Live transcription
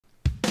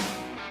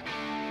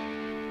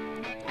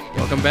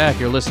Welcome back.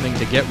 You're listening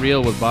to Get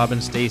Real with Bob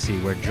and Stacey.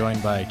 We're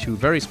joined by two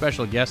very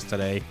special guests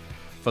today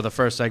for the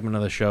first segment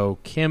of the show,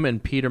 Kim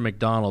and Peter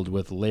McDonald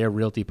with LAER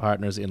Realty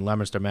Partners in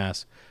Leominster,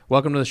 Mass.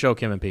 Welcome to the show,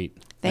 Kim and Pete.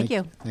 Thank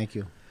you. Thank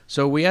you.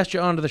 So we asked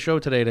you onto the show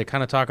today to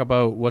kind of talk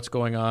about what's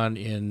going on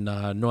in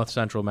north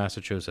central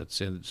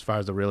Massachusetts as far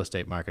as the real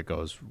estate market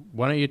goes.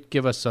 Why don't you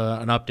give us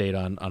an update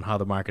on how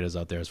the market is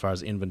out there as far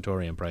as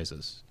inventory and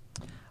prices?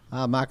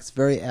 Market's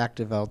very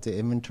active out there.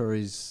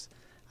 Inventory's,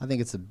 I think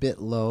it's a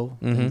bit low.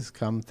 Mm-hmm. Things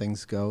come,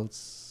 things go.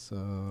 It's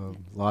a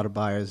lot of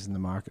buyers in the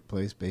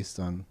marketplace based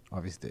on,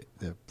 obviously,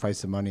 the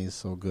price of money is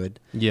so good.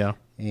 Yeah.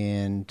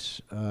 And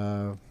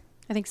I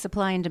think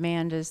supply and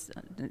demand is,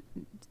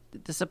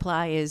 the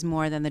supply is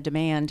more than the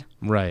demand.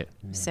 Right.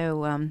 Yeah.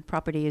 So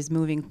property is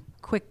moving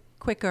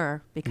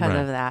quicker because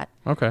of that.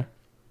 Okay.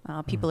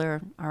 People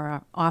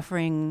are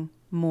offering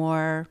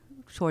more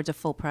towards a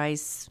full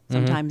price,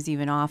 sometimes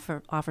even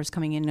offers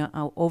coming in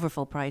over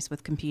full price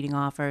with competing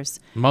offers.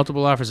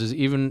 Multiple offers is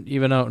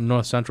even out in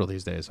north central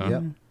these days, huh?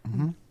 Yep.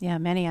 Mm-hmm. Yeah,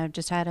 many. I've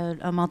just had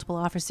a multiple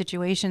offer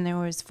situation. There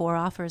was 4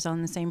 offers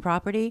on the same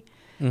property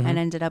and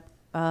ended up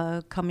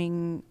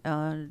coming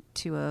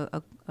to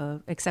a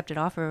accepted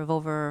offer of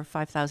over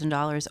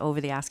 $5,000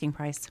 over the asking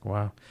price.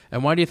 Wow.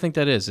 And why do you think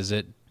that is? Is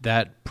it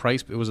that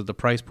price? Was it the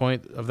price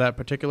point of that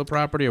particular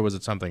property, or was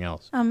it something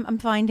else? I'm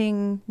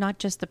finding not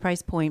just the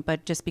price point,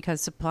 but just because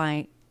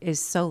supply is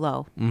so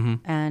low,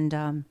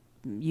 and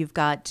you've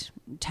got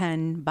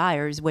 10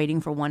 buyers waiting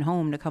for one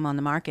home to come on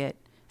the market,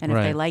 and if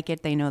they like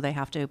it, they know they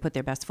have to put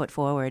their best foot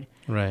forward.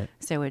 Right.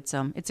 So it's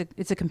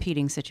a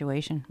competing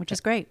situation, which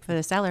is great for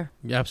the seller.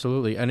 Yeah,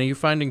 absolutely. And are you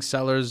finding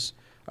sellers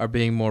are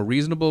being more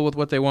reasonable with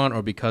what they want,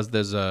 or because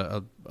there's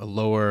a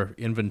lower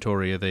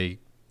inventory, are they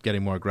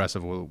getting more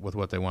aggressive with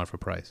what they want for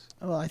price?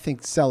 Well, I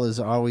think sellers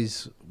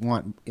always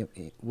want,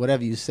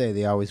 whatever you say,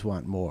 they always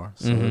want more.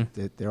 So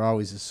they're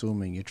always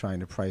assuming you're trying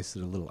to price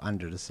it a little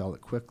under to sell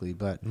it quickly.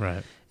 But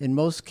in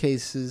most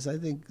cases, I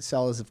think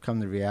sellers have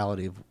come to the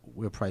reality of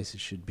where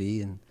prices should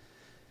be. And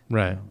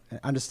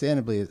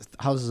understandably,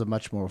 houses are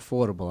much more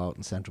affordable out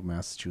in central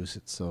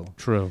Massachusetts. So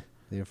true.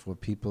 Therefore,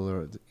 people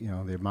are,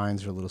 their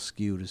minds are a little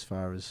skewed as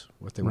far as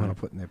what they want to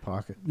put in their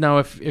pocket. Now,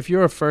 if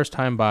you're a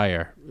first-time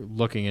buyer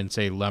looking in,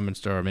 say,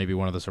 Leominster or maybe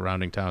one of the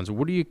surrounding towns,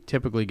 what are you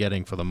typically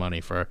getting for the money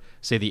for,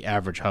 say, the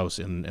average house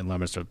in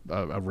Leominster,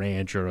 a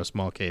ranch or a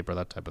small cape or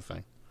that type of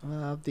thing?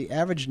 The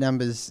average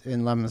numbers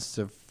in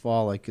Leominster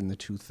fall like in the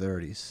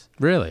 230s.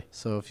 Really?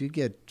 So if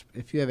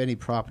you have any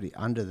property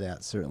under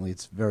that, certainly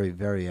it's very,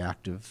 very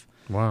active.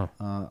 Wow.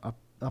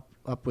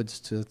 Upwards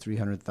to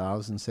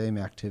 300,000, same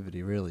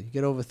activity, really. You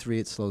get over 3,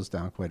 it slows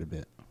down quite a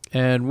bit.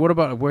 And what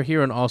about, we're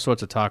hearing all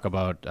sorts of talk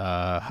about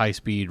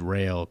high-speed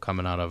rail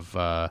coming out of,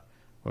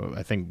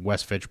 I think,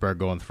 West Fitchburg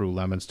going through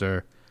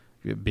Leominster,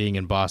 being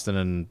in Boston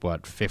in,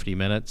 50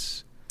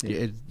 minutes?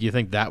 Yeah. Do you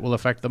think that will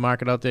affect the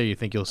market out there? You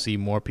think you'll see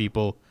more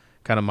people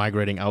kind of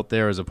migrating out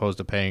there as opposed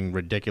to paying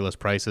ridiculous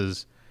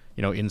prices,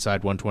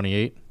 inside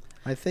 128?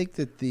 I think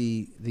that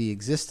the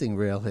existing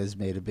rail has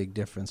made a big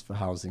difference for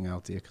housing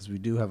out there because we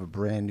do have a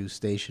brand new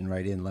station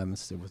right in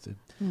Leominster with it.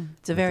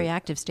 It's a very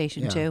active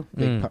station too.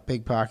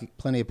 Big parking,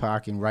 plenty of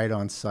parking right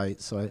on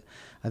site. So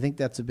I think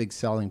that's a big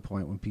selling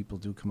point when people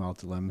do come out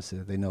to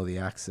Leominster. They know the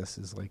access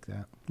is like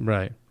that.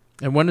 Right.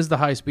 And when is the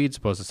high speed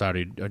supposed to start,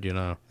 or do you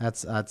know?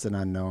 That's an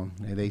unknown.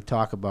 They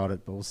talk about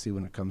it, but we'll see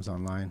when it comes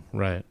online.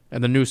 Right.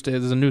 And there's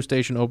a new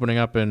station opening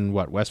up in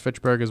West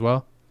Fitchburg as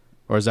well?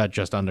 Or is that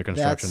just under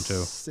construction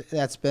too?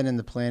 That's been in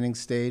the planning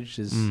stage.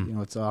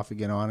 It's off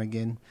again, on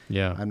again.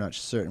 Yeah. I'm not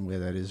certain where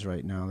that is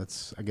right now.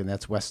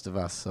 That's west of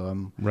us.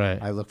 So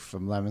I look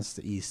from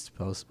Leominster east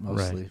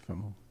mostly.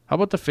 From. How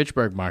about the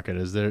Fitchburg market?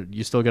 Is there,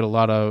 you still get a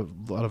lot of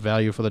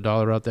value for the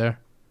dollar out there?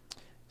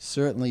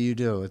 Certainly you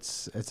do.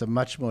 It's a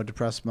much more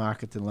depressed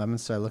market than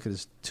Leominster. I look at it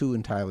as 2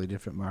 entirely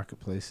different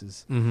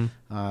marketplaces.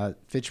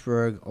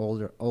 Fitchburg,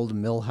 older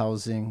mill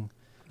housing.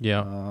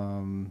 Yeah.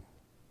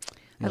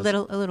 A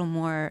little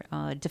more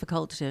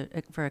difficult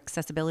for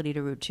accessibility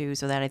to Route 2,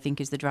 so that I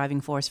think is the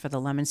driving force for the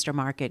Leominster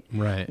market,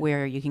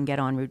 where you can get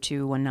on Route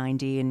 2,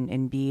 190,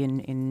 and be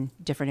in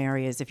different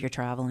areas if you're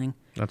traveling.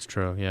 That's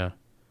true, yeah.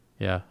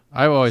 Yeah,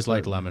 I've always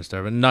liked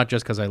Leominster, but not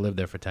just because I lived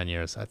there for 10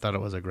 years. I thought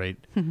it was a great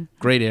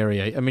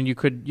area. I mean, you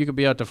could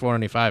be out to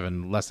 495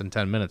 in less than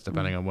 10 minutes,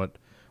 depending on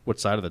what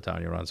side of the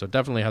town you're on. So it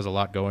definitely has a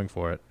lot going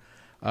for it.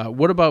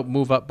 What about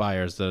move-up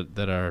buyers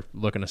that are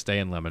looking to stay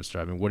in Leominster?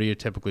 I mean, what are you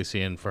typically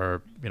seeing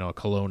for, a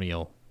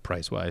colonial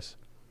price-wise?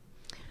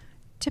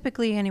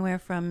 Typically anywhere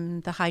from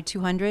the high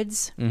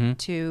 200s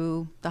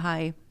to the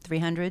high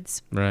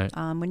 300s. Right.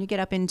 When you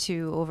get up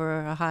into over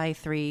a high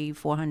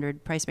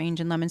 300-400 price range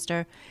in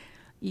Leominster,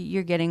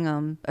 you're getting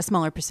a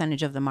smaller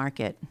percentage of the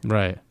market.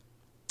 Right.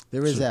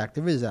 There is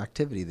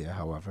activity there,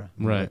 however.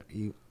 Right.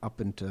 You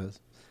up into,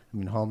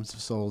 homes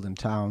have sold in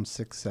town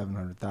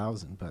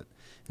 600,000-700,000, but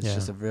it's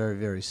just a very,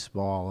 very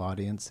small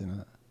audience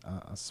in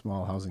a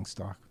small housing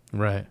stock.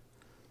 Right.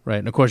 Right.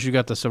 And of course you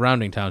got the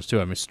surrounding towns too.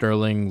 I mean,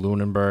 Sterling,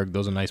 Lunenburg,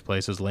 those are nice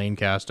places.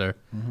 Lancaster.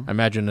 I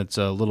imagine it's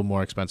a little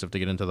more expensive to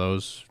get into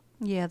those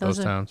Yeah, those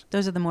towns.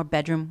 Those are the more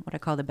what I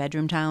call the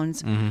bedroom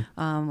towns, where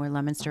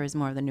Leominster is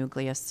more of the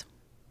nucleus.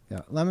 Yeah,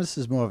 Leominster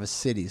is more of a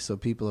city, so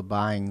people are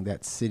buying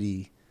that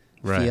city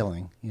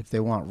feeling. If they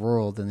want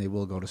rural, then they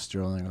will go to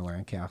Sterling or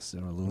Lancaster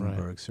or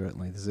Lunenburg.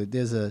 Certainly,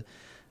 there's a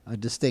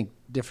distinct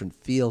different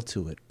feel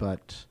to it,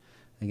 but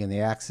again, the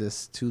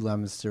access to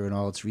Leominster and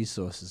all its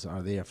resources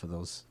are there for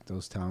those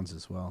towns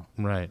as well.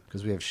 Right.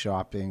 Because we have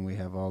shopping, we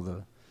have all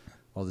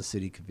the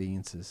city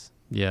conveniences.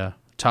 Yeah.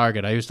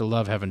 Target. I used to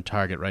love having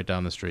Target right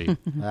down the street.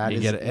 You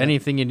get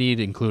anything you need,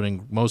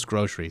 including most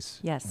groceries.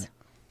 Yes.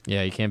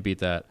 Yeah, you can't beat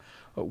that.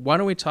 Why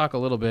don't we talk a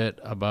little bit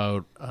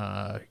about,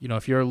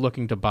 if you're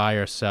looking to buy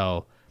or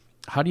sell,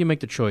 how do you make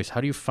the choice? How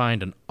do you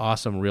find an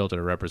awesome realtor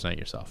to represent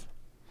yourself?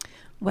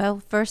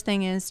 Well, first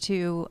thing is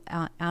to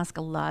ask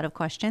a lot of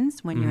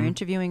questions when you're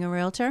interviewing a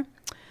realtor.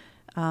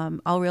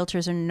 All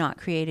realtors are not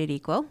created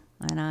equal,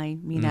 and I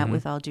mean that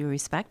with all due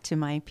respect to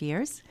my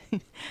peers.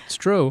 It's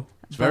true.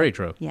 It's very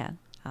true. Yeah.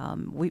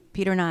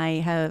 Peter and I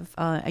have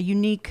a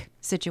unique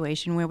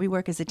situation where we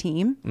work as a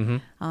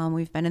team.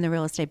 We've been in the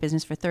real estate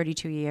business for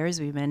 32 years.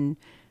 We've been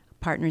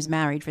partners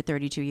married for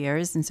 32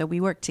 years. And so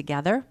we work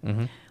together,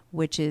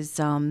 which is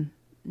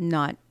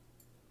not,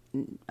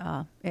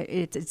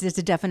 it's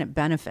a definite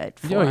benefit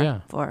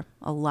for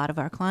a lot of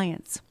our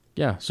clients.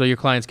 Yeah. So your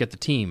clients get the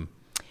team.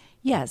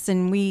 Yes.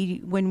 And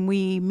when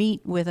we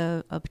meet with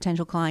a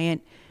potential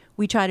client,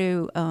 we try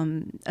to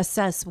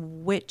assess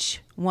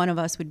which one of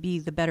us would be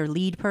the better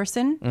lead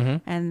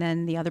person, and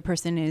then the other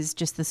person is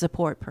just the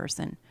support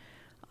person.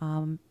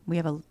 We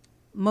have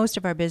most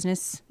of our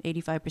business,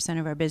 85%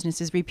 of our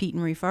business is repeat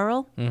and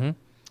referral.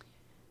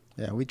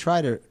 Yeah, we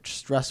try to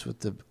stress with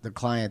the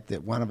client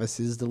that one of us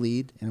is the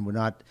lead, and we're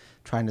not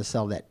trying to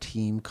sell that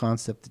team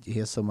concept that you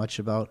hear so much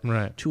about.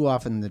 Right. Too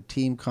often the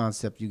team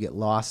concept, you get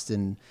lost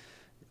in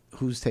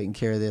who's taking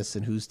care of this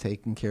and who's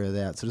taking care of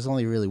that. So there's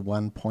only really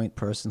one point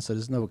person. So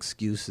there's no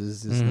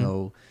excuses. There's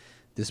no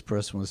this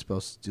person was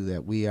supposed to do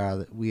that. We are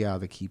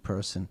the key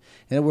person,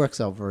 and it works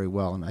out very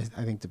well. And I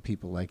think the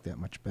people like that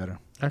much better.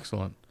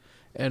 Excellent.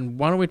 And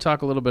why don't we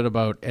talk a little bit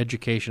about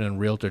education and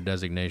realtor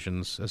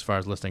designations as far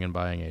as listing and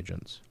buying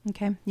agents?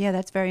 Okay. Yeah,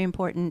 that's very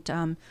important.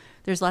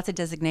 There's lots of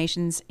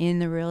designations in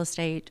the real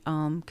estate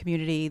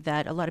community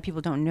that a lot of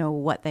people don't know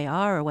what they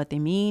are or what they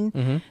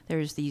mean.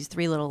 There's these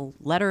 3 little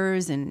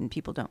letters, and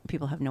people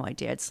have no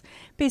idea.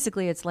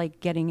 It's like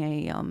getting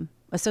a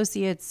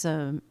associate's,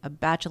 a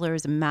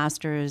bachelor's, a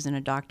master's, and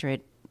a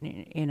doctorate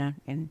in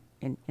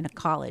a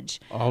college.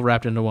 All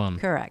wrapped into one.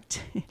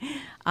 Correct.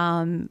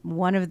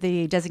 One of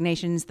the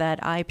designations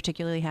that I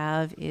particularly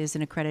have is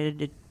an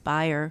accredited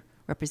buyer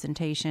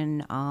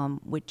representation,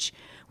 which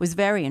was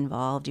very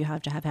involved. You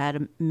have to have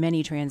had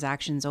many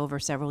transactions over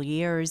several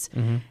years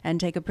and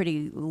take a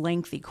pretty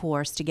lengthy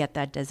course to get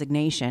that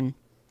designation.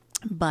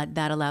 But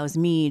that allows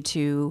me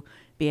to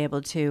be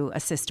able to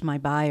assist my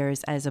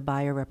buyers as a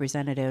buyer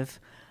representative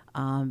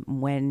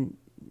when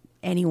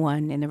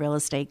anyone in the real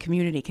estate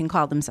community can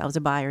call themselves a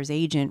buyer's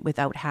agent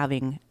without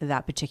having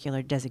that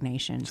particular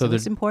designation. So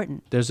it's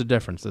important. There's a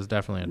difference. There's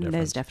definitely a difference.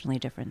 There's definitely a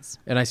difference.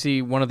 And I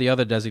see one of the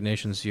other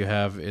designations you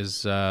have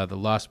is the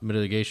loss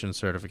mitigation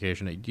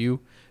certification. Do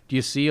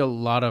you see a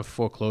lot of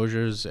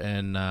foreclosures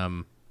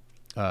and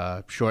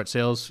short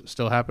sales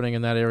still happening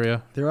in that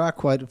area? There are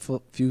quite a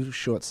few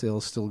short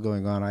sales still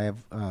going on. I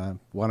have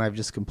one I've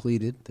just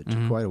completed that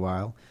took quite a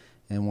while,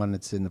 and one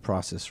that's in the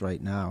process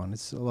right now. And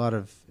it's a lot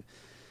of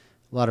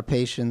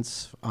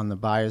patience on the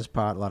buyer's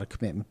part, a lot of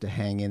commitment to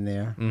hang in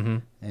there.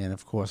 And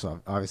of course,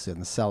 obviously on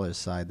the seller's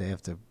side, they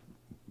have to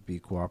be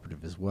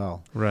cooperative as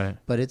well. Right.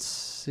 But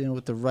it's,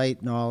 with the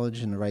right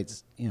knowledge and the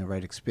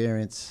right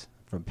experience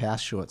from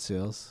past short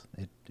sales,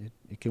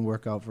 it can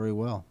work out very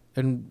well.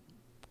 And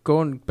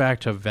going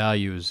back to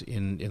values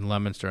in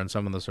Leominster and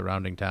some of the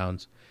surrounding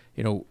towns,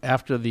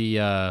 after the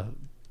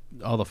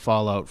all the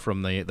fallout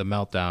from the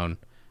meltdown,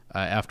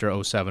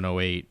 after 07,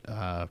 08,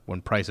 when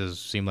prices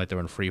seemed like they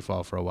were in free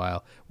fall for a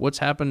while. What's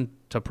happened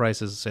to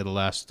prices, say, the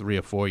last 3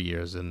 or 4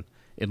 years in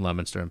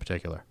Leominster in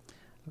particular?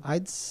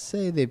 I'd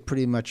say they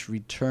pretty much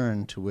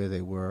returned to where they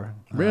were.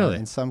 Really?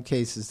 In some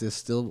cases, they're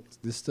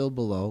still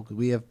below.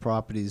 We have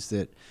properties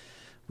that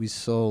we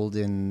sold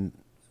in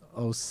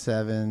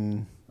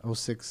 07,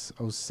 06,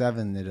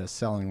 07 that are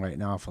selling right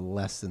now for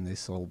less than they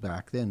sold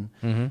back then.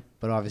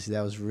 But obviously,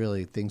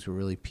 things were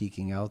really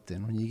peaking out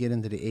then. When you get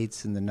into the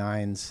 8s and the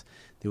 9s,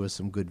 there was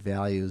some good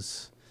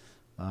values,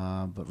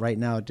 but right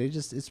now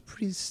it's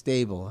pretty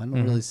stable. I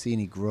don't really see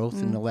any growth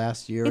in the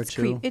last year or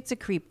two. It's a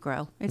creep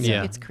grow.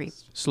 It's creep.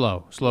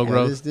 Slow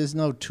growth. There's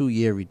no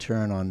 2-year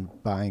return on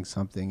buying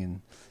something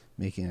and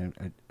making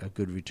a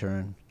good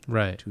return.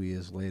 Right. 2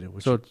 years later,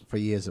 which so for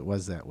years it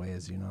was that way,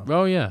 as you know.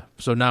 Oh yeah.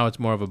 So now it's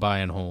more of a buy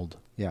and hold.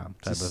 Yeah.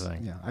 Type of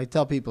thing. Yeah. I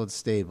tell people it's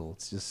stable.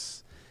 It's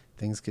just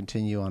things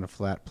continue on a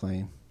flat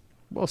plane.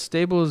 Well,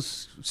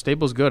 stable's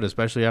good,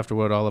 especially after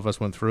what all of us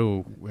went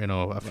through,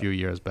 a few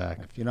years back.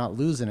 If you're not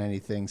losing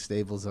anything,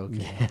 stable's okay.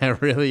 Yeah,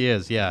 it really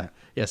is. Yeah.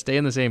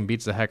 Staying the same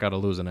beats the heck out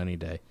of losing any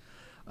day.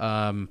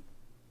 Going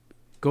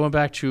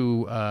back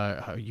to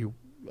how you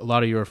a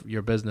lot of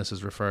your business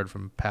is referred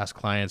from past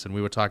clients, and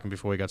we were talking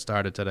before we got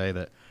started today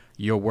that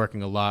you're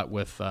working a lot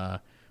with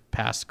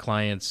past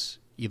clients,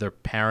 either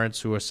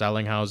parents who are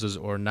selling houses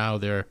or now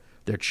their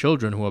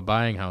children who are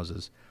buying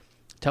houses.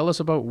 Tell us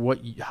about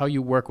how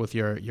you work with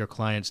your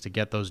clients to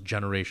get those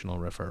generational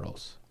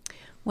referrals.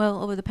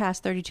 Well, over the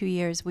past 32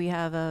 years, we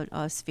have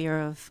a sphere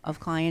of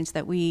clients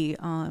that we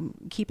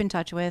keep in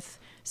touch with.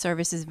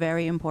 Service is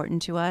very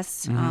important to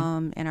us,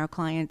 and our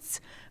clients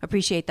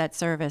appreciate that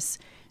service.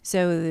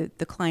 So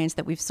the clients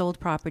that we've sold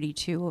property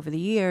to over the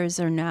years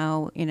are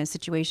now in a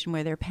situation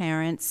where their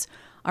parents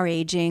are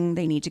aging.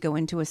 They need to go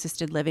into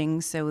assisted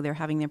living, so they're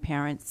having their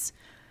parents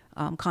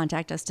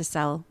contact us to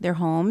sell their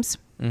homes.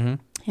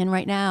 And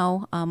right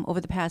now, over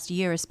the past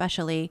year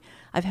especially,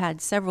 I've had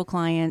several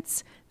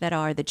clients that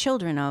are the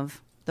children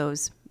of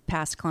those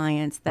past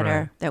clients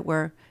that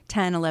were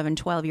 10, 11,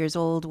 12 years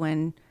old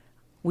when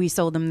we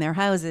sold them their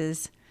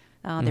houses,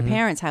 their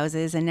parents'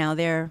 houses, and now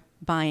they're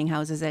buying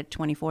houses at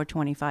 24,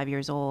 25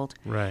 years old.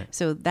 Right.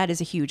 So that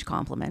is a huge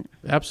compliment.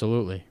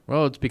 Absolutely.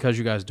 Well, it's because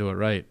you guys do it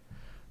right.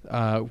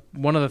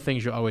 One of the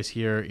things you always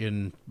hear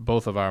in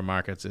both of our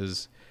markets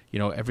is,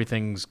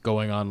 everything's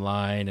going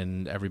online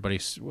and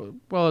everybody's,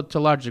 well, to a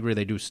large degree,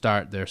 they do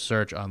start their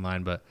search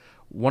online. But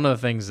one of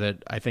the things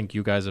that I think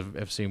you guys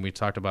have seen, we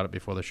talked about it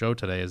before the show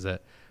today, is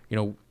that,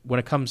 when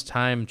it comes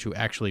time to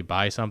actually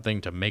buy something,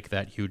 to make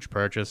that huge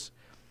purchase,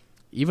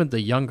 even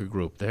the younger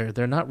group,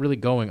 they're not really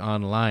going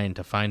online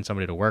to find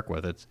somebody to work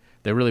with.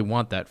 They really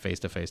want that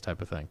face-to-face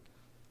type of thing.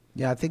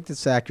 Yeah, I think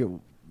that's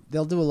accurate.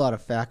 They'll do a lot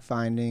of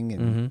fact-finding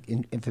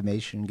and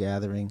information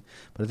gathering,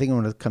 but I think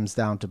when it comes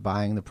down to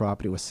buying the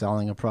property or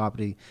selling a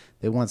property,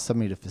 they want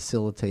somebody to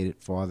facilitate it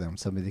for them,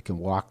 somebody that can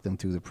walk them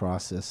through the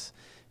process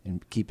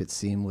and keep it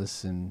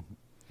seamless and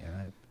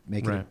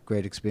make it a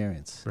great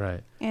experience.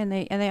 Right. And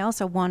they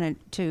also wanted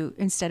to,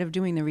 instead of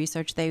doing the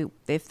research,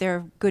 if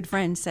their good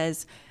friend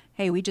says,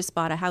 hey, we just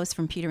bought a house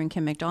from Peter and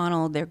Kim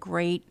McDonald, they're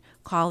great,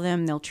 call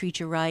them, they'll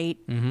treat you right.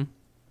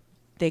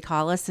 They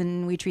call us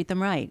and we treat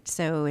them right.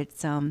 So it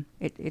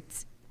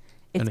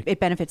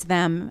benefits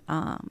them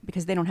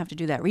because they don't have to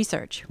do that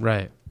research.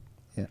 Right.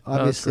 Yeah.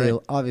 Obviously,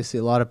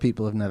 a lot of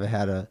people have never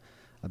had a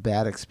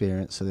bad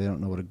experience, so they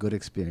don't know what a good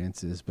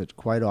experience is. But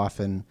quite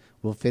often,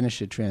 we'll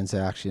finish a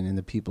transaction, and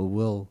the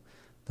people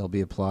they'll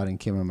be applauding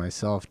Kim and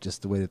myself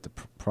just the way that the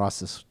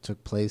process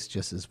took place,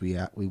 just as we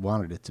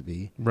wanted it to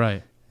be.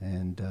 Right.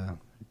 And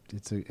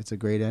it's a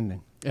great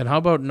ending. And how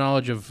about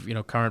knowledge of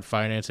current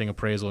financing,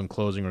 appraisal, and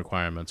closing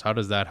requirements? How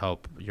does that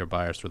help your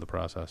buyers through the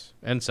process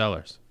and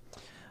sellers?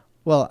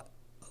 Well,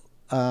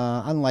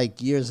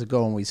 unlike years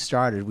ago when we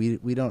started,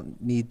 we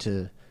don't need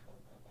to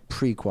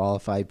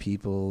pre-qualify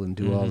people and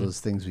do all those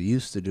things we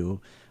used to do.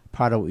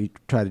 Part of what we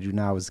try to do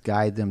now is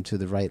guide them to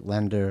the right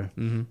lender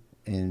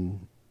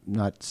and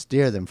not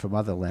steer them from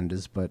other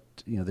lenders, but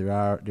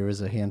there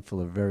is a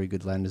handful of very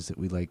good lenders that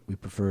we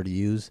prefer to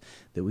use,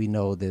 that we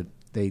know that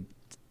they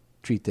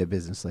treat their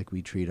business like we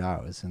treat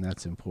ours, and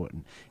that's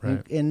important.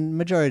 Right. And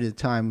majority of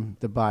the time,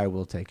 the buyer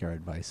will take our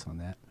advice on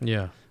that.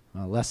 Yeah.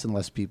 Less and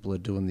less people are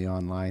doing the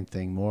online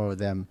thing. More of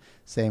them,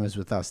 same as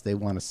with us, they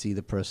want to see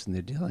the person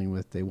they're dealing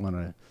with. They want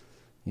to,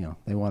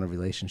 they want a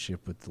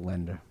relationship with the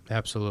lender.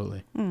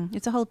 Absolutely.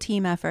 It's a whole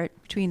team effort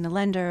between the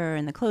lender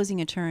and the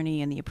closing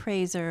attorney and the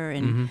appraiser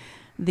and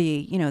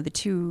the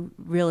two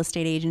real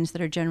estate agents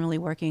that are generally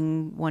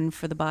working, one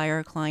for the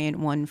buyer client,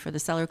 one for the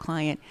seller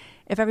client.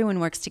 If everyone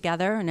works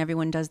together and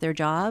everyone does their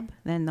job,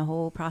 then the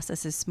whole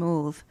process is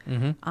smooth.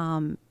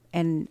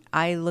 And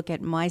I look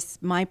at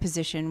my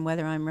position,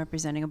 whether I'm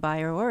representing a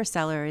buyer or a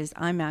seller, is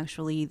I'm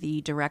actually the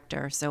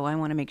director. So I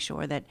want to make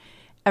sure that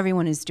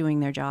everyone is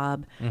doing their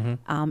job,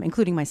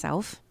 including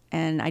myself.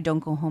 And I don't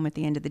go home at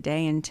the end of the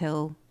day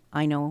until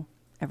I know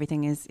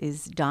everything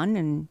is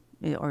done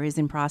or is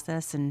in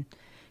process. And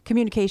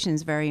communication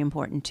is very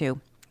important too.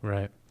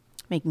 Right.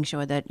 Making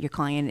sure that your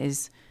client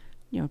is,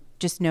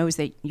 just knows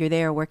that you're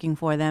there working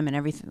for them and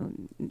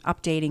everything,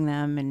 updating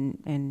them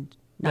and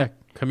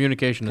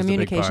communication is the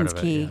big part of it.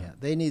 Key. Yeah,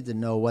 they need to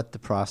know what the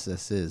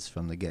process is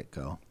from the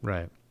get-go.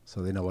 Right.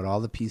 So they know what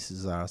all the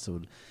pieces are,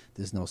 so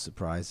there's no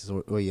surprises,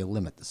 or you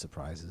limit the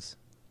surprises.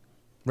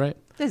 Right.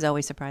 There's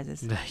always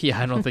surprises.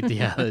 Yeah, I don't think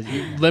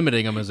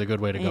limiting them is a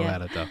good way to go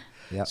at it, though.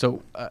 Yep.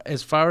 So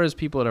as far as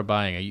people that are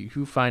buying, are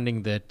you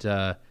finding that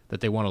that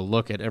they want to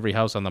look at every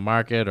house on the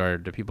market, or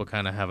do people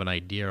kind of have an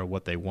idea of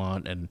what they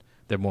want and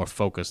they're more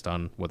focused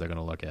on what they're going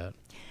to look at?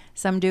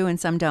 Some do and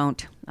some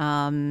don't.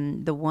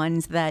 The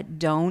ones that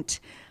don't,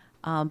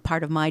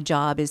 part of my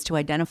job is to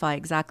identify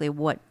exactly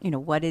what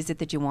is it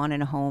that you want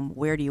in a home,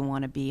 where do you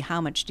want to be,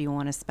 how much do you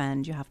want to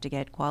spend. You have to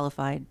get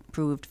qualified,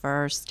 approved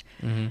first,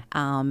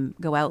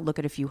 go out, look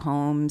at a few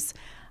homes.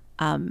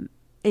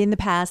 In the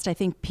past, I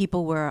think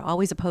people were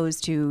always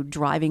opposed to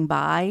driving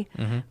by.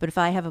 But if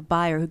I have a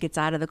buyer who gets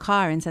out of the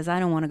car and says, I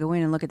don't want to go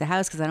in and look at the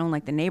house because I don't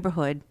like the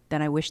neighborhood,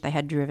 then I wish they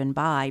had driven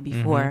by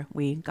before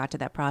we got to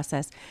that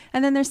process.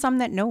 And then there's some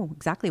that know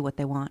exactly what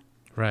they want.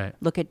 Right.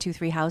 Look at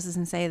 2-3 houses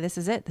and say, this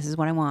is it. This is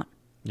what I want.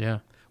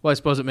 Yeah. Well, I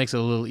suppose it makes it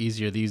a little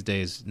easier these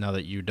days now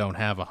that you don't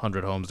have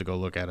 100 homes to go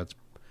look at. It's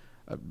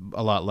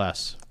a lot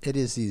less. It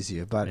is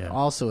easier, but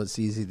also it's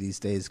easy these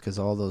days because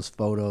all those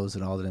photos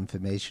and all that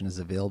information is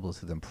available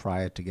to them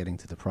prior to getting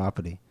to the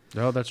property.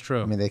 Oh, that's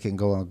true. I mean, they can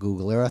go on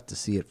Google Earth to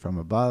see it from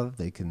above.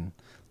 They can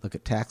look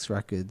at tax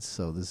records.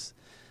 So there's,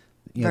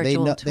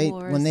 Virtual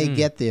tours. When they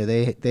get there,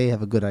 they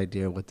have a good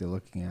idea of what they're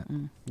looking at.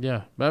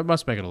 Yeah, that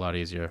must make it a lot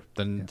easier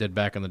than it did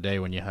back in the day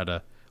when you had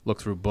to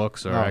look through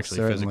books or actually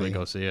physically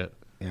go see it.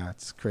 Yeah,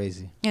 it's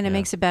crazy. And it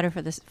makes it better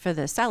for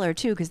the seller,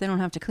 too, because they don't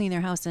have to clean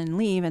their house and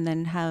leave and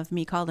then have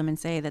me call them and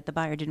say that the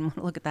buyer didn't want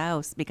to look at the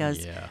house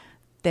because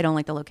they don't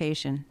like the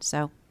location.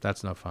 So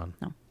that's no fun.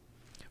 No.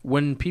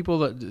 When people,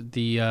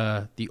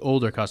 the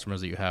older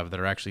customers that you have that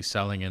are actually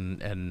selling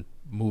and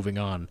moving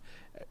on,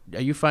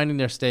 are you finding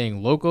they're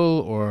staying local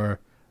or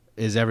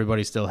is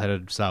everybody still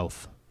headed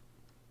south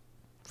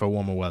for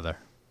warmer weather?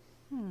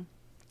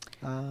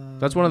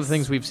 That's one of the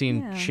things we've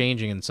seen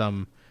changing in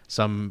some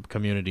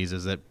communities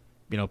is that,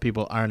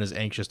 people aren't as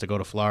anxious to go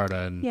to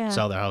Florida and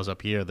sell their house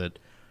up here that,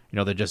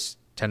 they're just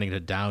tending to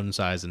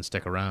downsize and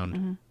stick around.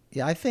 Mm-hmm.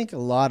 Yeah, I think a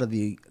lot of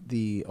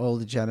the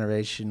older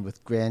generation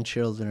with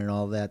grandchildren and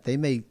all that, they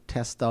may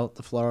test out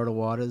the Florida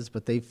waters,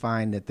 but they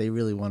find that they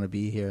really want to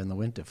be here in the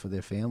winter for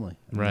their family.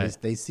 Right.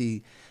 They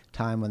see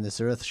time on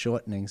this earth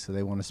shortening, so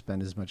they want to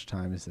spend as much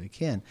time as they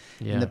can.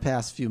 Yeah. In the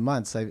past few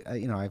months,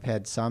 I've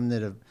had some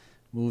that have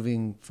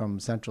moving from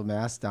Central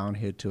Mass down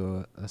here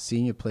to a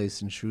senior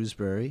place in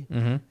Shrewsbury,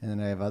 and then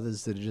I have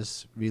others that are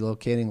just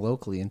relocating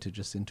locally into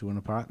an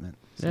apartment.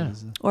 So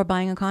or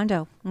buying a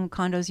condo.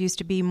 Condos used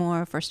to be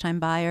more first-time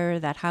buyer.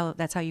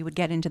 That's how you would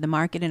get into the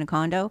market in a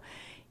condo.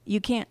 You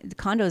can't.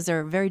 Condos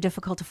are very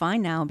difficult to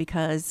find now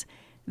because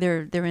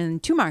they're in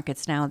two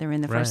markets now. They're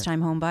in the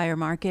first-time home buyer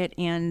market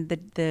and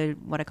the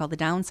what I call the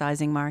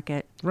downsizing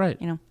market. Right.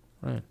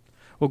 Right.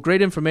 Well,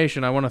 great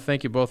information. I want to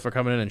thank you both for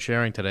coming in and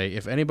sharing today.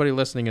 If anybody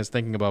listening is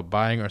thinking about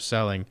buying or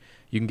selling,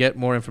 you can get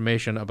more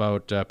information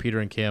about Peter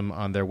and Kim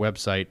on their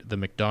website,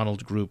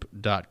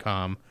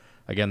 themcdonaldgroup.com.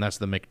 Again, that's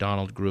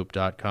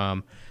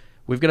themcdonaldgroup.com.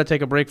 We've got to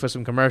take a break for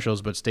some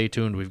commercials, but stay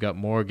tuned. We've got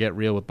more Get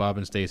Real with Bob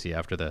and Stacey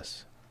after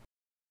this.